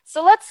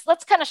 So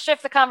let's kind of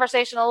shift the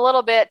conversation a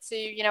little bit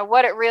to,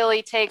 what it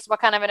really takes,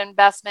 what kind of an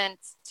investment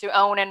to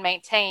own and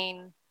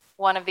maintain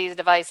one of these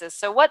devices.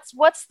 So what's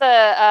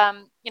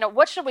the,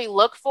 what should we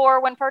look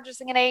for when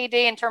purchasing an AED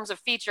in terms of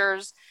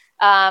features?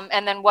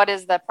 And then what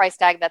is the price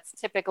tag that's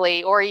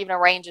typically, or even a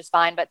range is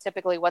fine, but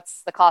typically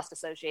what's the cost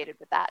associated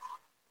with that?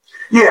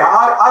 Yeah,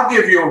 I'll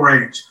give you a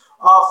range.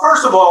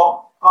 First of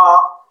all,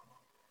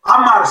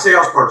 I'm not a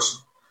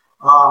salesperson.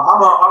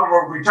 I'm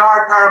a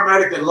retired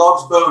paramedic that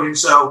loves boating,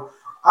 so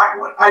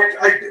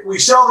we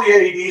sell the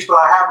AEDs, but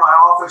I have my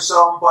office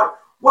sell them. But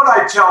what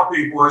I tell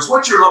people is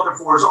what you're looking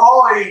for is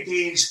all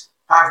AEDs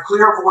have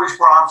clear voice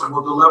prompts and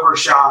will deliver a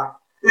shot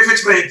if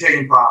it's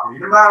maintained properly,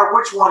 no matter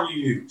which one you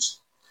use.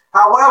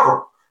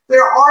 However,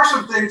 there are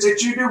some things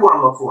that you do want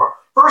to look for.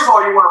 First of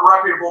all, you want a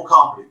reputable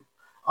company.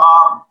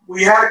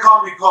 We had a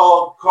company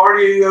called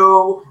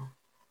Cardio.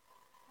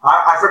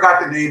 I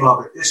forgot the name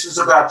of it. This was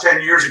about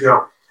 10 years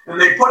ago. And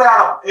they put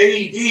out an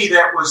AED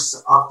that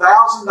was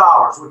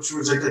 $1,000, which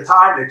was at the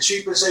time the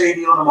cheapest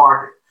AED on the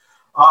market.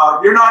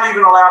 You're not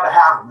even allowed to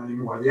have them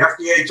anymore. The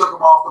FDA took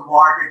them off the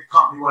market. The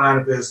company went out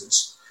of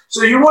business.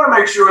 So you want to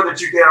make sure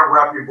that you get a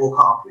reputable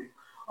company.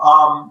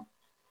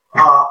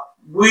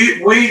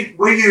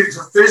 We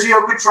use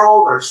Physio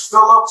Control. There's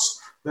Philips.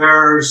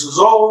 There's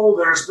Zoll.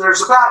 There's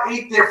about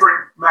 8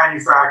 different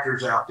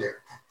manufacturers out there.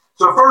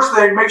 So first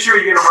thing, make sure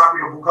you get a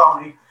reputable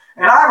company.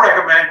 And I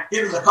recommend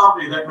getting the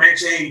company that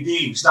makes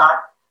AEDs,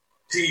 not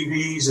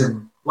TVs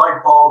and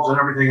light bulbs and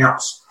everything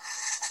else.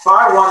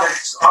 Buy one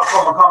that's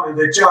from a company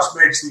that just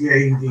makes the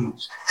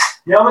AEDs.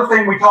 The other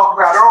thing we talked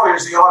about earlier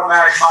is the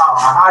automatic model.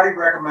 I highly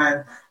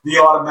recommend the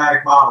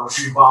automatic model if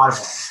you buy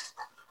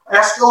one.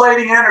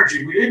 Escalating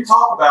energy. We didn't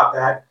talk about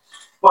that,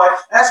 but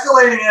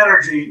escalating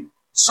energy,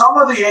 some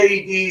of the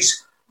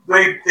AEDs,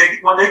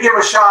 when they give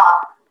a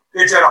shock,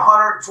 it's at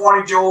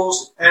 120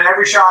 joules, and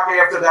every shock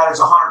after that is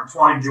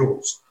 120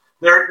 joules.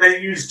 They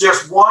use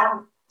just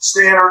one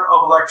standard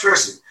of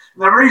electricity.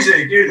 And the reason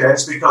they do that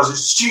is because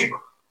it's cheaper.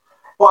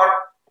 But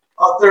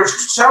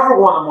there's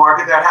several on the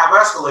market that have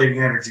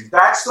escalating energy.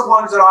 That's the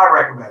ones that I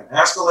recommend,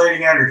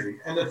 escalating energy.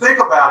 And to think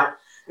about it,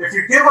 if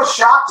you give a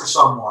shock to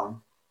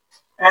someone,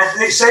 and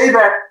they say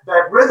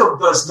that rhythm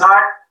does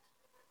not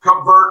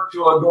convert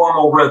to a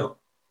normal rhythm.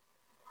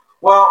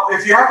 Well,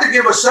 if you have to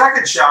give a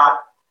second shot,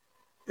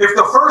 if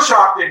the first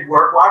shot didn't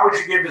work, why would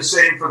you give the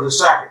same for the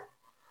second?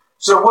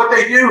 So what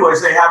they do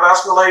is they have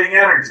escalating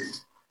energy.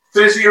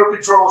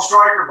 Physio-controlled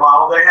striker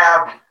bottle, they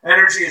have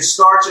energy. It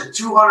starts at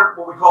 200,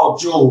 what we call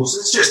joules.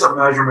 It's just a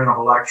measurement of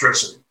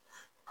electricity.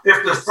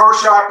 If the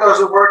first shock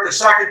doesn't work, the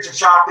second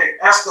shock, they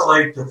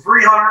escalate to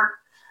 300.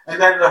 And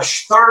then the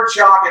third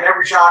shock and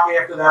every shock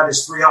after that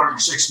is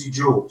 360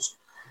 joules.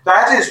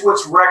 That is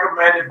what's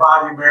recommended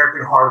by the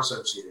American Heart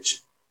Association.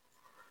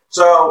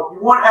 So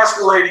you want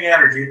escalating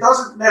energy. It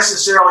doesn't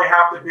necessarily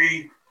have to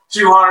be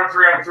 200,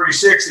 300,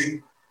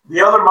 360.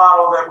 The other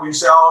model that we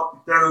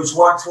sell goes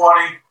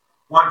 120,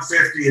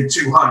 150, and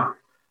 200.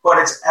 But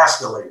it's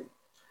escalating.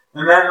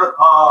 And then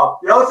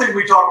the other thing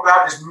we talk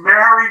about is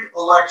married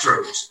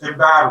electrodes and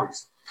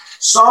batteries.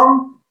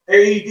 Some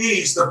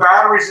AEDs, the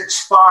batteries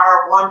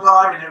expire one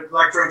time and the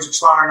electrodes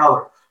expire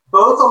another.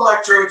 Both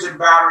electrodes and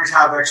batteries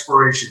have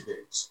expiration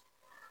dates.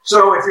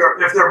 So if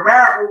they're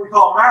married, what we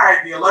call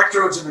married, the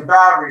electrodes and the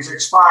batteries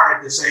expire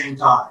at the same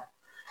time.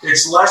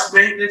 It's less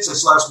maintenance,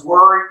 it's less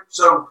worry.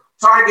 So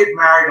try to get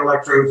married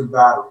electrodes and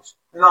batteries.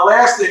 And the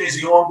last thing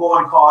is the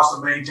ongoing cost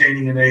of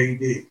maintaining an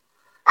AED.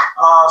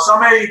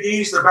 Some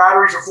AEDs, the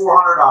batteries are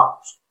 $400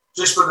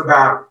 just for the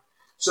battery.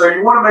 So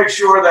you want to make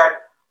sure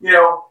that,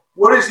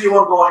 what is the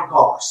ongoing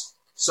cost?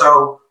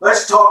 So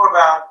let's talk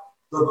about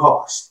the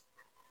cost.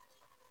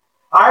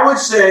 I would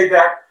say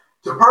that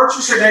to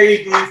purchase an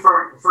AED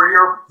for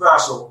your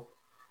vessel,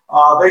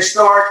 they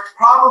start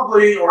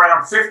probably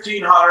around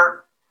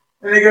 $1,500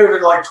 and they go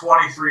to like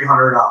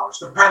 $2,300,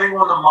 depending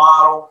on the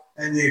model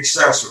and the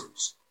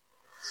accessories.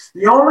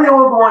 The only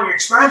ongoing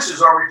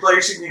expenses are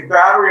replacing the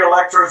battery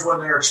electrodes when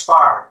they're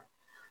expired.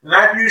 And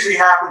that usually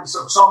happens,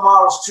 some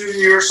models 2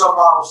 years, some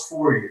models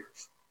 4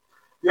 years.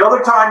 The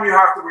other time you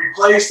have to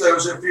replace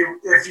those if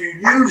you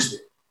used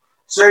it.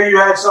 Say you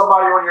had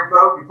somebody on your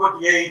boat, you put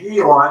the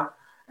AED on,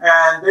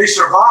 and they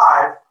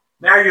survive,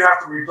 now you have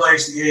to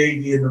replace the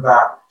AED and the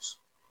batteries.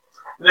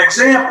 An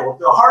example,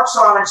 the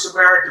Heart-Sign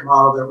Samaritan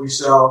model that we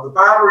sell, the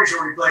batteries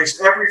are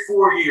replaced every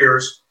 4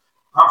 years.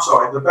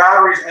 The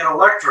batteries and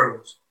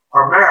electrodes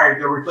are married,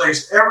 they're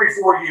replaced every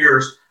 4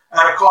 years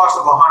at a cost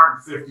of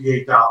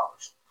 $158.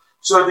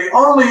 So the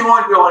only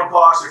ongoing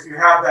cost if you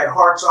have that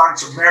Heart-Sign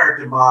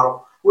Samaritan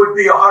model would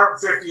be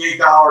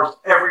 $158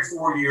 every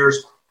 4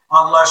 years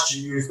unless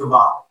you use the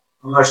model,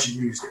 unless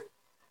you used it.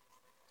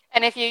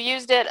 And if you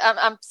used it,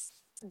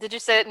 did you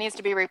say it needs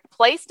to be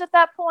replaced at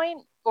that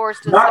point? Or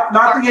not the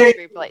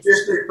AED,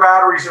 just the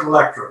batteries and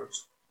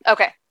electrodes.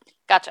 Okay,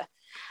 gotcha.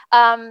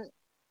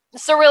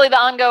 So really the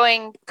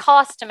ongoing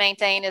cost to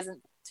maintain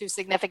isn't too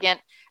significant.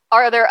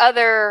 Are there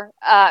other,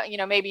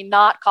 maybe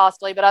not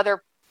costly, but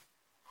other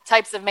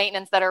types of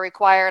maintenance that are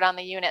required on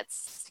the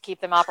units to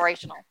keep them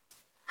operational?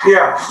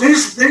 Yeah,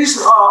 these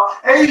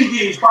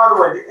AEDs, by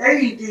the way, the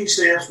AED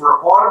stands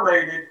for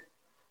Automated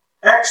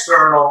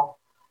External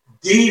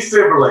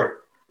Defibrillator.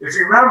 If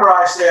you remember,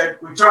 I said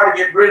we try to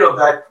get rid of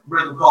that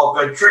rhythm called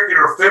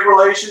ventricular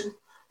fibrillation.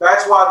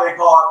 That's why they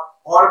call it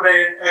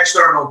Automated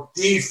External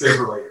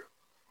Defibrillator.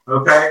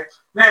 Okay?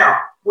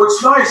 Now,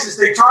 what's nice is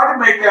they try to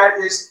make that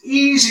as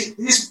easy.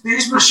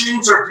 These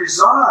machines are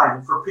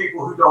designed for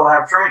people who don't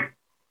have training.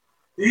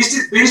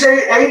 These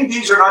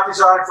AEDs are not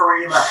designed for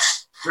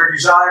EMS. They're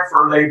designed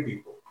for lay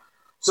people.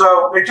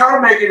 So they try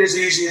to make it as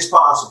easy as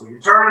possible.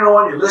 You turn it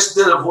on, you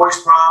listen to the voice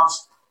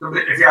prompts.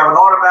 If you have an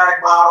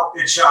automatic model,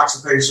 it shocks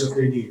the patient if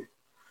they need it.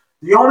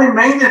 The only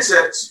maintenance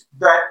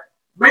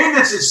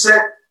maintenance is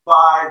set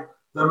by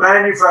the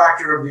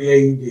manufacturer of the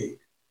AED.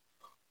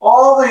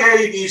 All the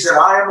AEDs that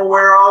I am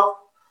aware of,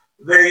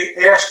 they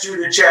ask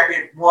you to check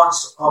it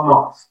once a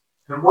month.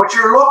 And what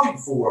you're looking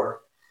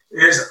for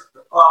is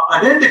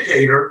an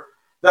indicator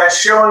that's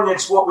showing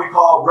it's what we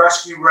call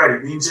rescue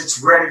ready, means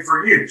it's ready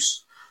for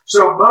use.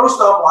 So most of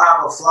them will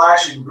have a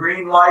flashing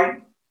green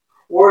light,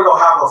 or they'll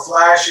have a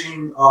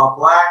flashing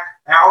black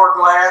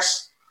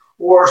hourglass,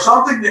 or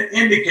something that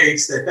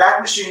indicates that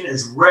machine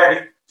is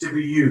ready to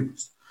be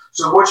used.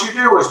 So what you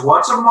do is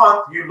once a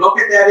month, you look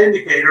at that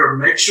indicator and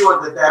make sure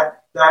that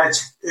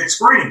it's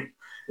green.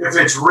 If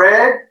it's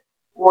red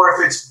or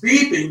if it's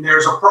beeping,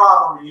 there's a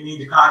problem and you need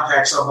to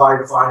contact somebody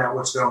to find out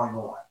what's going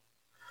on.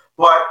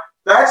 But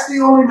that's the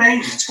only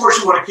maintenance. Of course,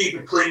 you want to keep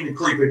it clean and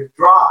keep it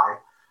dry,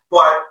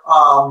 but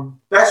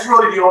that's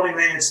really the only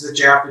maintenance that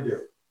you have to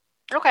do.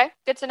 Okay,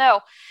 good to know.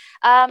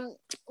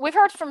 We've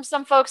heard from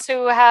some folks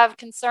who have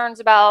concerns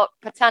about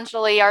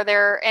potentially, are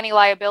there any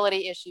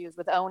liability issues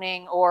with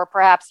owning or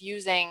perhaps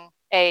using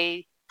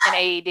an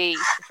AED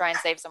to try and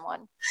save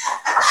someone?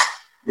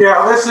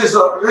 Yeah, this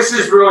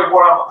is really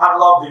what I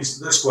love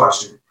this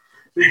question,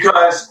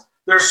 because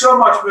there's so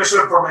much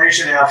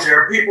misinformation out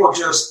there. People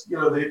just,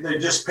 they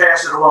just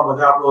pass it on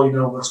without really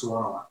knowing what's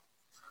going on.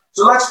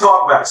 So let's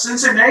talk about it.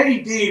 Since an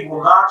AED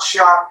will not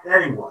shock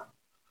anyone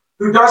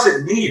who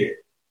doesn't need it,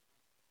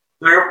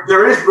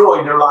 there is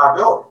really no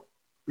liability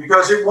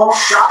because it won't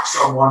shock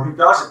someone who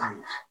doesn't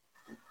need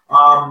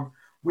it.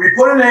 We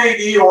put an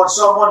AED on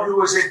someone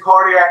who is in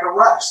cardiac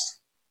arrest.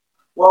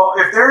 Well,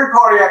 if they're in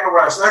cardiac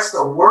arrest, that's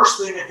the worst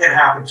thing that can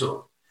happen to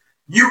them.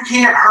 You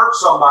can't hurt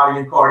somebody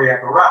in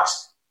cardiac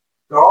arrest.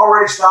 They're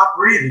already stopped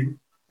breathing,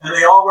 and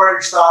they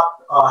already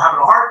stopped having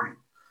a heartbeat.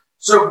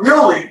 So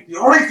really, the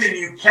only thing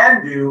you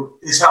can do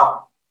is help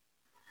them.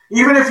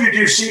 Even if you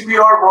do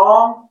CPR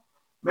wrong,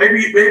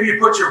 maybe you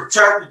put your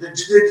chest, you did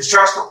the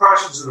chest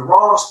compressions in the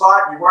wrong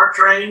spot, you weren't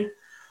trained.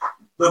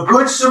 The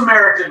Good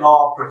Samaritan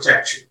law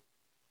protects you.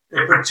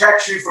 It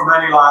protects you from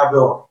any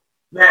liability.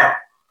 Now,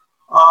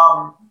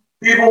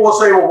 people will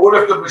say, well, what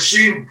if the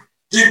machine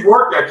did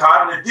work that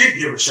time and it did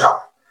give a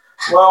shot?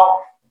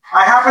 Well,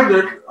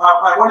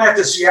 I went out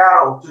to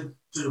Seattle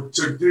to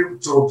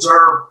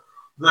observe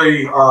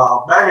the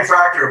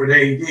manufacture of an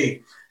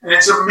AED. And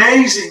it's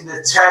amazing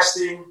the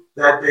testing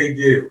that they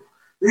do.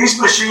 These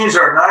machines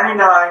are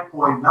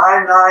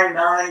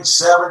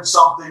 99.9997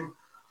 something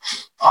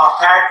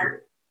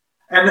accurate.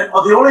 And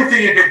the only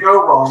thing that could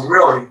go wrong,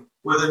 really,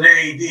 with an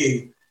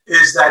AED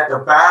is that the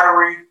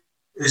battery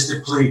is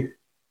depleted.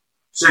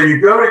 So you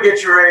go to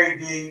get your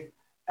AED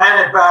and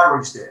the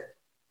battery's dead.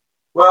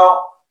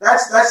 Well,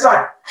 that's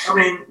not, I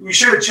mean, you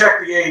should have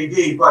checked the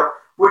AED, but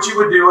what you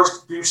would do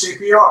is do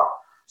CPR.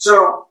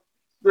 So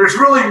there's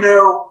really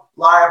no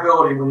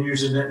liability when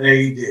using an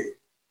AED.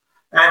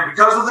 And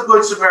because of the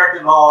Good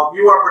Samaritan law,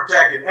 you are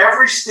protected.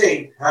 Every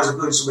state has a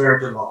Good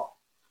Samaritan law.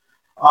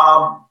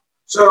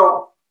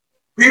 So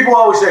people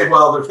always say,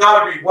 well, there's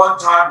got to be one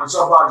time when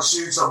somebody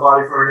sued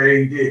somebody for an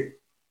AED.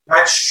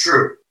 That's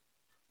true.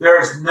 There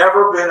has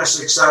never been a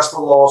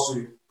successful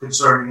lawsuit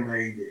concerning an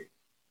AED.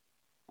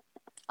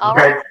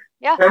 Okay? Right.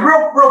 Yeah. And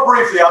real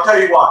briefly, I'll tell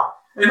you why.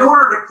 In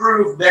order to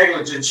prove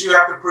negligence, you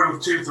have to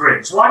prove two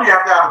things. One, you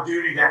have to have a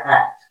duty to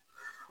act.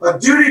 A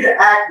duty to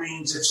act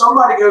means if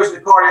somebody goes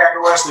into cardiac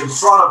arrest in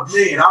front of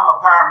me and I'm a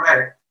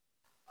paramedic,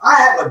 I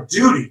have a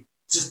duty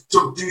to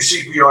do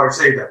CPR and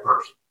save that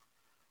person.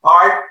 All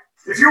right?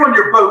 If you're on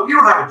your boat, you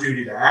don't have a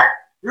duty to act.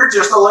 You're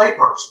just a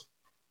layperson.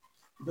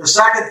 The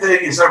second thing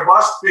is there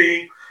must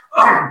be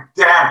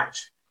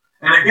damage.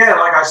 And again,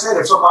 like I said,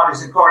 if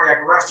somebody's in cardiac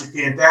arrest, you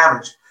can't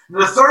damage. And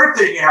the third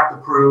thing you have to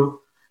prove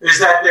is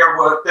that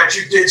that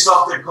you did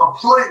something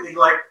completely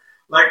like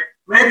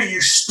maybe you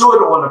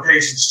stood on the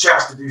patient's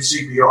chest to do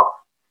CPR. You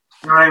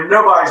know, I mean,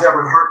 nobody's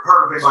ever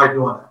heard of anybody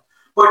doing that.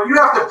 But you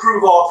have to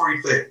prove all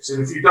three things,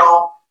 and if you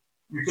don't,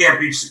 you can't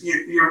be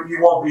you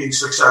won't be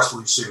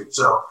successfully sued.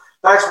 So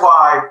that's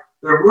why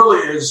there really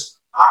is.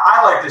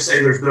 I like to say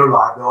there's no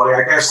liability.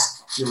 I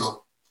guess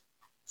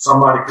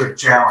somebody could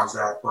challenge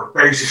that, but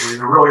basically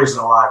there really isn't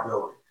a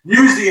liability.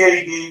 Use the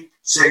AED,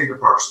 save the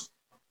person.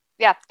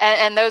 Yeah,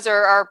 and those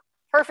are our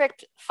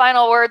perfect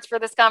final words for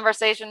this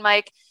conversation,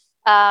 Mike.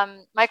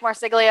 Mike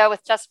Marsiglia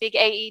with Chesapeake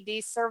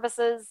AED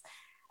Services.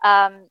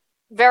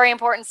 Very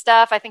important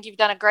stuff. I think you've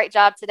done a great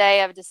job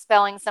today of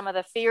dispelling some of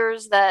the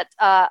fears that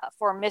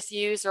for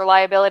misuse or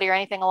liability or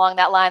anything along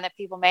that line that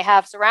people may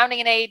have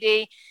surrounding an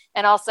AED,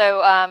 and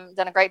also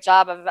done a great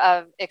job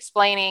of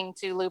explaining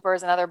to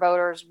loopers and other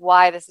boaters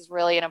why this is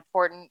really an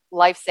important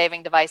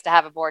life-saving device to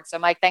have aboard. So,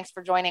 Mike, thanks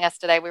for joining us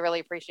today. We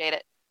really appreciate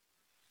it.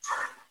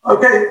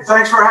 Okay,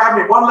 thanks for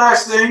having me. One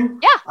last thing.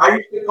 Yeah. I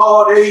used to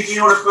call it AED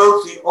on a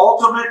boat the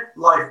ultimate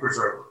life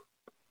preserver.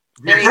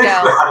 If you think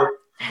about it,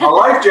 a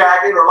life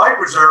jacket or life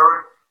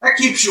preserver, that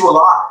keeps you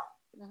alive.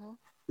 Mm-hmm.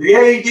 The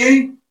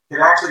AED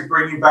can actually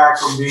bring you back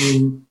from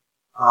being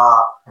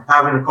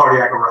having a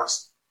cardiac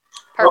arrest.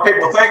 Perfect. Okay,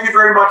 well, thank you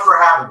very much for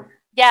having me.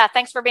 Yeah,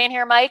 thanks for being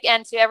here, Mike.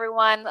 And to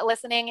everyone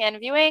listening and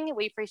viewing,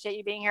 we appreciate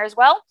you being here as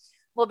well.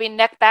 We'll be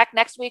back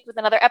next week with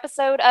another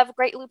episode of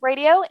Great Loop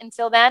Radio.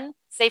 Until then,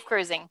 safe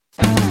cruising.